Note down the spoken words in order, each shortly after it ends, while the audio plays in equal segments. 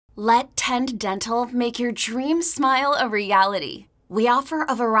Let Tend Dental make your dream smile a reality. We offer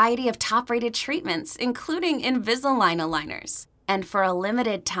a variety of top-rated treatments, including Invisalign aligners. And for a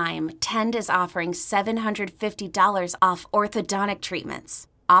limited time, Tend is offering $750 off orthodontic treatments.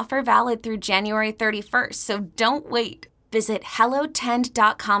 Offer valid through January 31st, so don't wait. Visit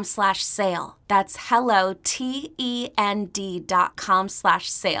hellotend.com/sale. That's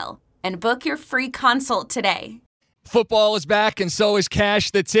hellotend.com/sale. And book your free consult today. Football is back, and so is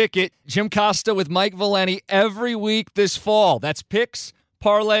Cash the Ticket. Jim Costa with Mike Valeni every week this fall. That's picks,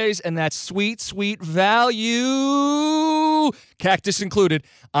 parlays, and that's sweet, sweet value, Cactus included,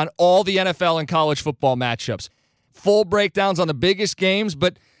 on all the NFL and college football matchups. Full breakdowns on the biggest games,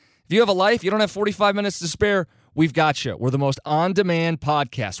 but if you have a life, you don't have 45 minutes to spare, we've got you. We're the most on-demand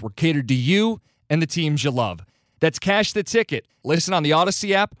podcast. We're catered to you and the teams you love. That's Cash the Ticket. Listen on the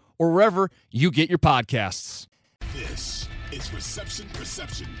Odyssey app or wherever you get your podcasts. This is Reception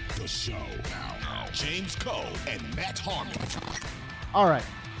Perception, the show. Now, James Cole and Matt Harmon. All right,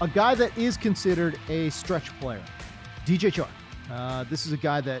 a guy that is considered a stretch player, DJ Chark. This is a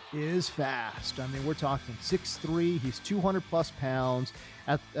guy that is fast. I mean, we're talking 6'3", he's 200-plus pounds.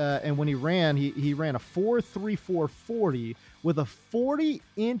 And when he ran a 4.34 40 with a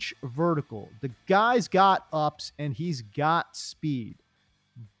 40-inch vertical. The guy's got ups, and he's got speed.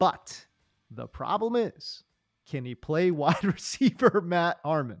 But the problem is, can he play wide receiver, Matt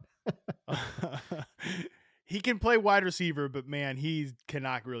Harmon? He can play wide receiver, but man, he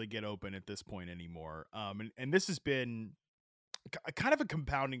cannot really get open at this point anymore. And this has been kind of a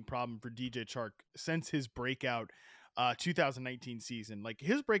compounding problem for DJ Chark since his breakout 2019 season. Like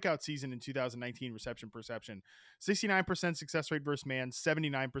his breakout season in 2019, reception perception, 69% success rate versus man,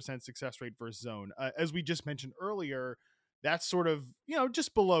 79% success rate versus zone. As we just mentioned earlier, that's sort of,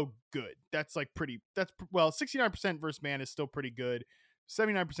 just below good. That's 69% versus man is still pretty good.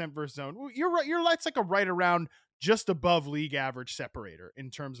 79% versus zone. You're right. That's like a right around just above league average separator in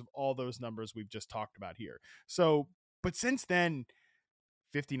terms of all those numbers we've just talked about here. So, but since then,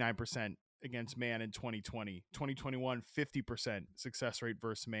 59% against man in 2020, 2021, 50% success rate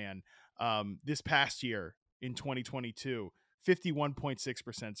versus man. This past year in 2022,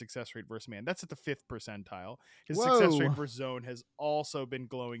 51.6% success rate versus man. That's at the 5th percentile. His success rate versus zone has also been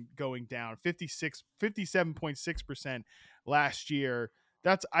going down. 57.6% last year.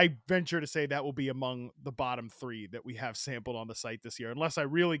 I venture to say that will be among the bottom 3 that we have sampled on the site this year, unless I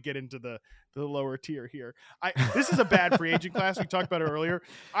really get into the lower tier here. This is a bad free agent class. We talked about it earlier.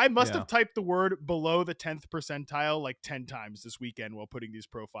 I must have typed the word below the 10th percentile like 10 times this weekend while putting these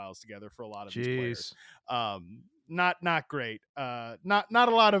profiles together for a lot of these players. Not great. Not a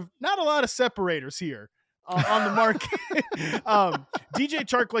lot of separators here on the market. DJ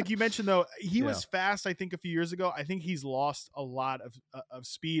Chark, like you mentioned, though, he was fast, I think, a few years ago. I think he's lost a lot of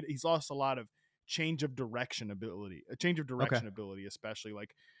speed. He's lost a lot of change of direction ability, especially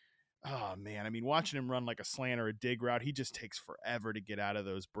like, oh man, I mean, watching him run like a slant or a dig route, he just takes forever to get out of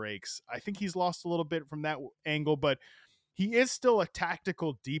those breaks. I think he's lost a little bit from that angle, but he is still a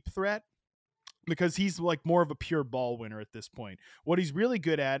tactical deep threat, because he's like more of a pure ball winner at this point. What he's really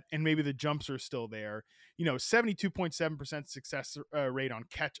good at, and maybe the jumps are still there, 72.7% success rate on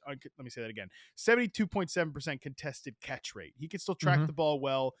catch. Let me say that again. 72.7% contested catch rate. He can still track the ball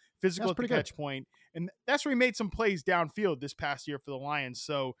well, physical at the catch point. And that's where he made some plays downfield this past year for the Lions.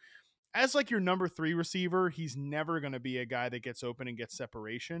 So as like your number 3 receiver, he's never going to be a guy that gets open and gets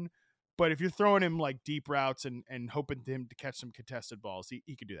separation. But if you're throwing him like deep routes and hoping him to catch some contested balls,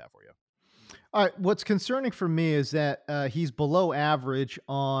 he could do that for you. All right. What's concerning for me is that he's below average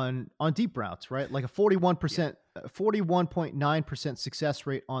on deep routes, right? Like a 41.9% success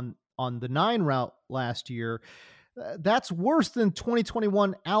rate on the 9 route last year. That's worse than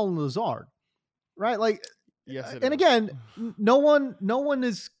 2021 Allen Lazard, right? Like, yes. And again, no one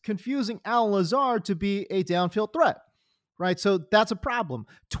is confusing Allen Lazard to be a downfield threat. Right. So that's a problem.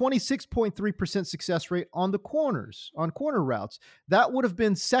 26.3% success rate on the corners, on corner routes. That would have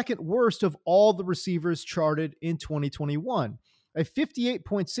been second worst of all the receivers charted in 2021. A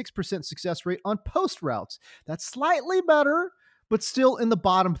 58.6% success rate on post routes. That's slightly better, but still in the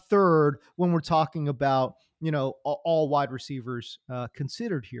bottom third when we're talking about, all wide receivers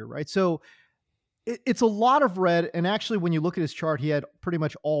considered here. Right. So it's a lot of red. And actually, when you look at his chart, he had pretty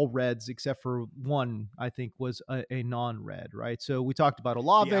much all reds except for one, I think, was a non-red, right? So we talked about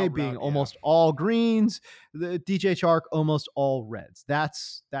Olave being almost all greens, the DJ Chark almost all reds.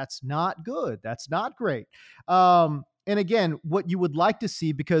 That's not good. That's not great. And again, what you would like to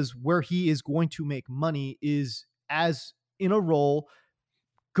see, because where he is going to make money is as in a role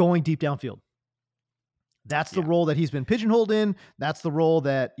going deep downfield. That's the role that he's been pigeonholed in. That's the role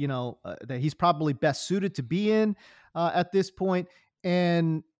that, that he's probably best suited to be in at this point.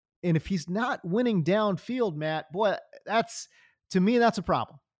 And if he's not winning downfield, Matt, boy, to me, that's a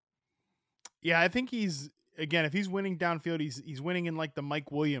problem. Yeah, I think if he's winning downfield, he's winning in like the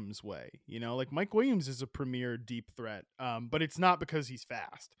Mike Williams way. Like Mike Williams is a premier deep threat, but it's not because he's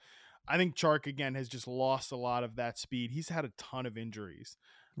fast. I think Chark, again, has just lost a lot of that speed. He's had a ton of injuries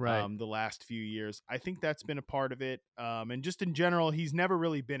the last few years. I think that's been a part of it. And just in general, he's never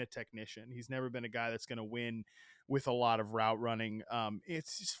really been a technician. He's never been a guy that's going to win with a lot of route running.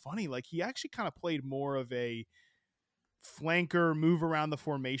 It's just funny. Like, he actually kind of played more of a flanker, move around the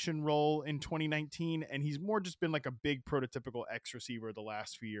formation role in 2019, and he's more just been like a big prototypical X receiver the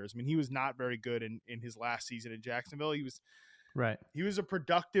last few years. I mean, he was not very good in his last season in Jacksonville. He was a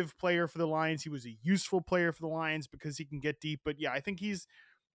productive player for the Lions. He was a useful player for the Lions because he can get deep. But yeah, I think he's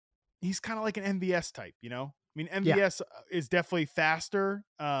kind of like an MVS type, I mean, MVS is definitely faster,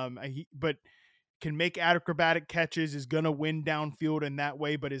 but can make acrobatic catches, is going to win downfield in that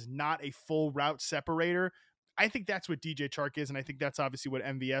way, but is not a full route separator. I think that's what DJ Chark is, and I think that's obviously what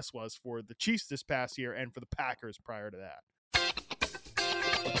MVS was for the Chiefs this past year and for the Packers prior to that.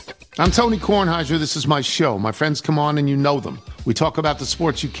 I'm Tony Kornheiser. This is my show. My friends come on and you know them. We talk about the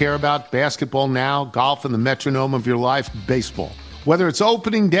sports you care about, basketball now, golf, and the metronome of your life, baseball. Whether it's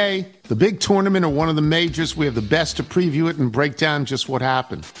opening day, the big tournament, or one of the majors, we have the best to preview it and break down just what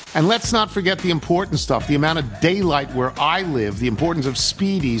happened. And let's not forget the important stuff, the amount of daylight where I live, the importance of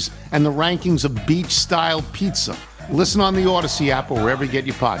speedies, and the rankings of beach-style pizza. Listen on the Odyssey app or wherever you get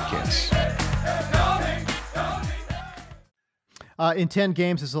your podcasts. In 10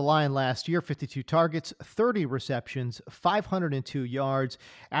 games as a Lion last year, 52 targets, 30 receptions, 502 yards,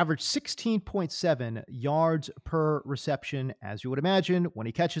 averaged 16.7 yards per reception. As you would imagine, when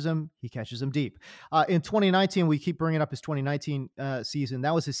he catches them deep. In 2019, we keep bringing up his 2019 season.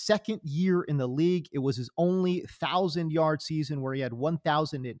 That was his second year in the league. It was his only 1,000-yard season where he had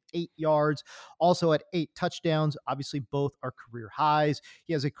 1,008 yards, also had 8 touchdowns. Obviously, both are career highs.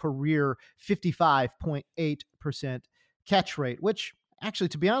 He has a career 55.8% catch rate, which actually,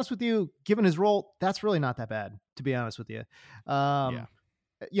 to be honest with you, given his role, that's really not that bad, to be honest with you.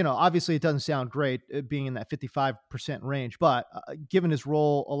 Obviously it doesn't sound great being in that 55% range, but given his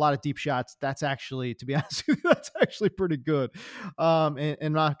role, a lot of deep shots, that's actually, to be honest with you, that's actually pretty good. And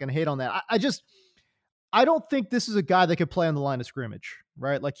I'm not going to hate on that. I don't think this is a guy that could play on the line of scrimmage,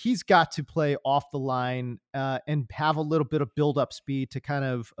 right? Like, he's got to play off the line and have a little bit of build-up speed to kind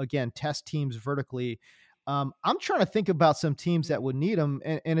of, again, test teams vertically. I'm trying to think about some teams that would need him.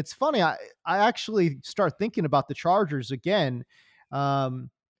 And it's funny. I actually start thinking about the Chargers again.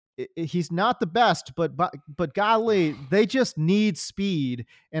 He's not the best, but golly, they just need speed.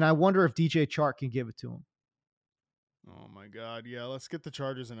 And I wonder if DJ Chark can give it to him. Oh my God. Yeah. Let's get the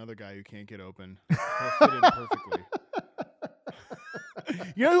Chargers another guy who can't get open. He'll fit in perfectly.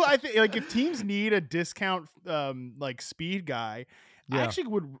 Who I think, like, if teams need a discount, like, speed guy, I actually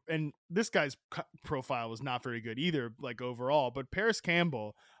would, and this guy's profile was not very good either, like, overall, but Paris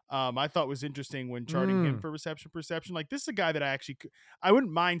Campbell, I thought was interesting when charting him for reception perception. Like, this is a guy that I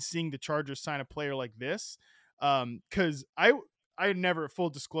wouldn't mind seeing the Chargers sign a player like this. Cause I had never, full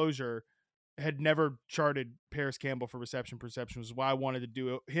disclosure, had never charted Paris Campbell for reception perception, which is why I wanted to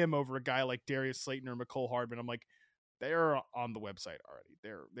do him over a guy like Darius Slayton or McCole Hardman. I'm like, they're on the website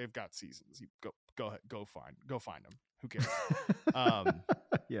already. They've got seasons. Go ahead, go find them. Who cares?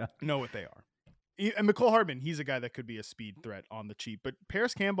 Know what they are. And McCole Hardman, he's a guy that could be a speed threat on the cheap. But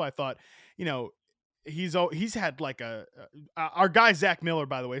Paris Campbell, I thought, he's had like our guy Zach Miller,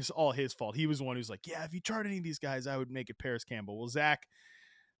 by the way, it's all his fault. He was the one who's like, yeah, if you chart any of these guys, I would make it Paris Campbell. Well, Zach,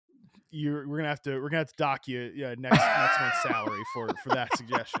 we're gonna have to dock you next month's salary for that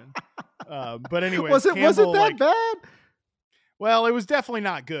suggestion. But anyway, was it that bad? Well, it was definitely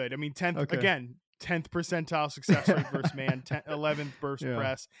not good. I mean, 10th percentile success rate versus man, 11th burst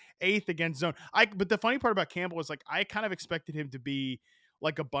press, 8th against zone. But the funny part about Campbell was, like, I kind of expected him to be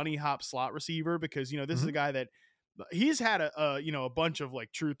like a bunny hop slot receiver because, this is a guy that he's had a bunch of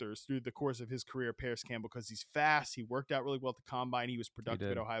like truthers through the course of his career, Paris Campbell, because he's fast. He worked out really well at the combine. He was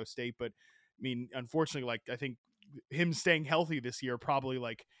productive at Ohio State. But I mean, unfortunately, like, I think him staying healthy this year probably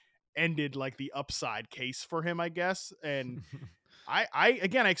like ended like the upside case for him, I guess. And I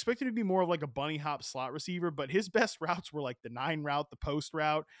expected him to be more of like a bunny hop slot receiver, but his best routes were like the 9 route, the post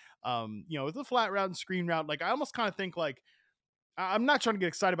route, the flat route and screen route. Like, I almost kind of think like I'm not trying to get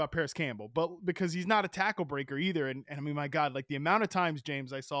excited about Paris Campbell, but because he's not a tackle breaker either. And I mean, my God, like the amount of times,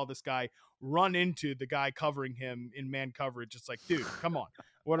 James, I saw this guy run into the guy covering him in man coverage. It's like, dude, come on.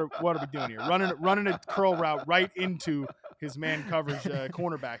 What are we doing here? Running a curl route right into his man coverage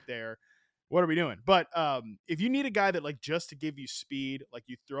cornerback there. What are we doing? But if you need a guy that like just to give you speed, like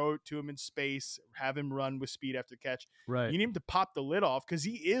you throw it to him in space, have him run with speed after the catch, right? You need him to pop the lid off because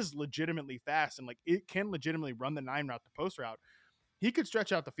he is legitimately fast and like it can legitimately run the 9 route, the post route. He could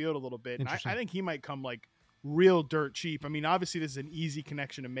stretch out the field a little bit. And I think he might come like real dirt cheap. I mean, obviously this is an easy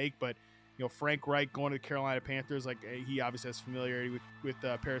connection to make, but you know, Frank Reich going to the Carolina Panthers, like he obviously has familiarity with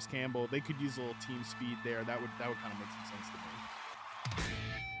Paris Campbell. They could use a little team speed there. That would kind of make some sense to me.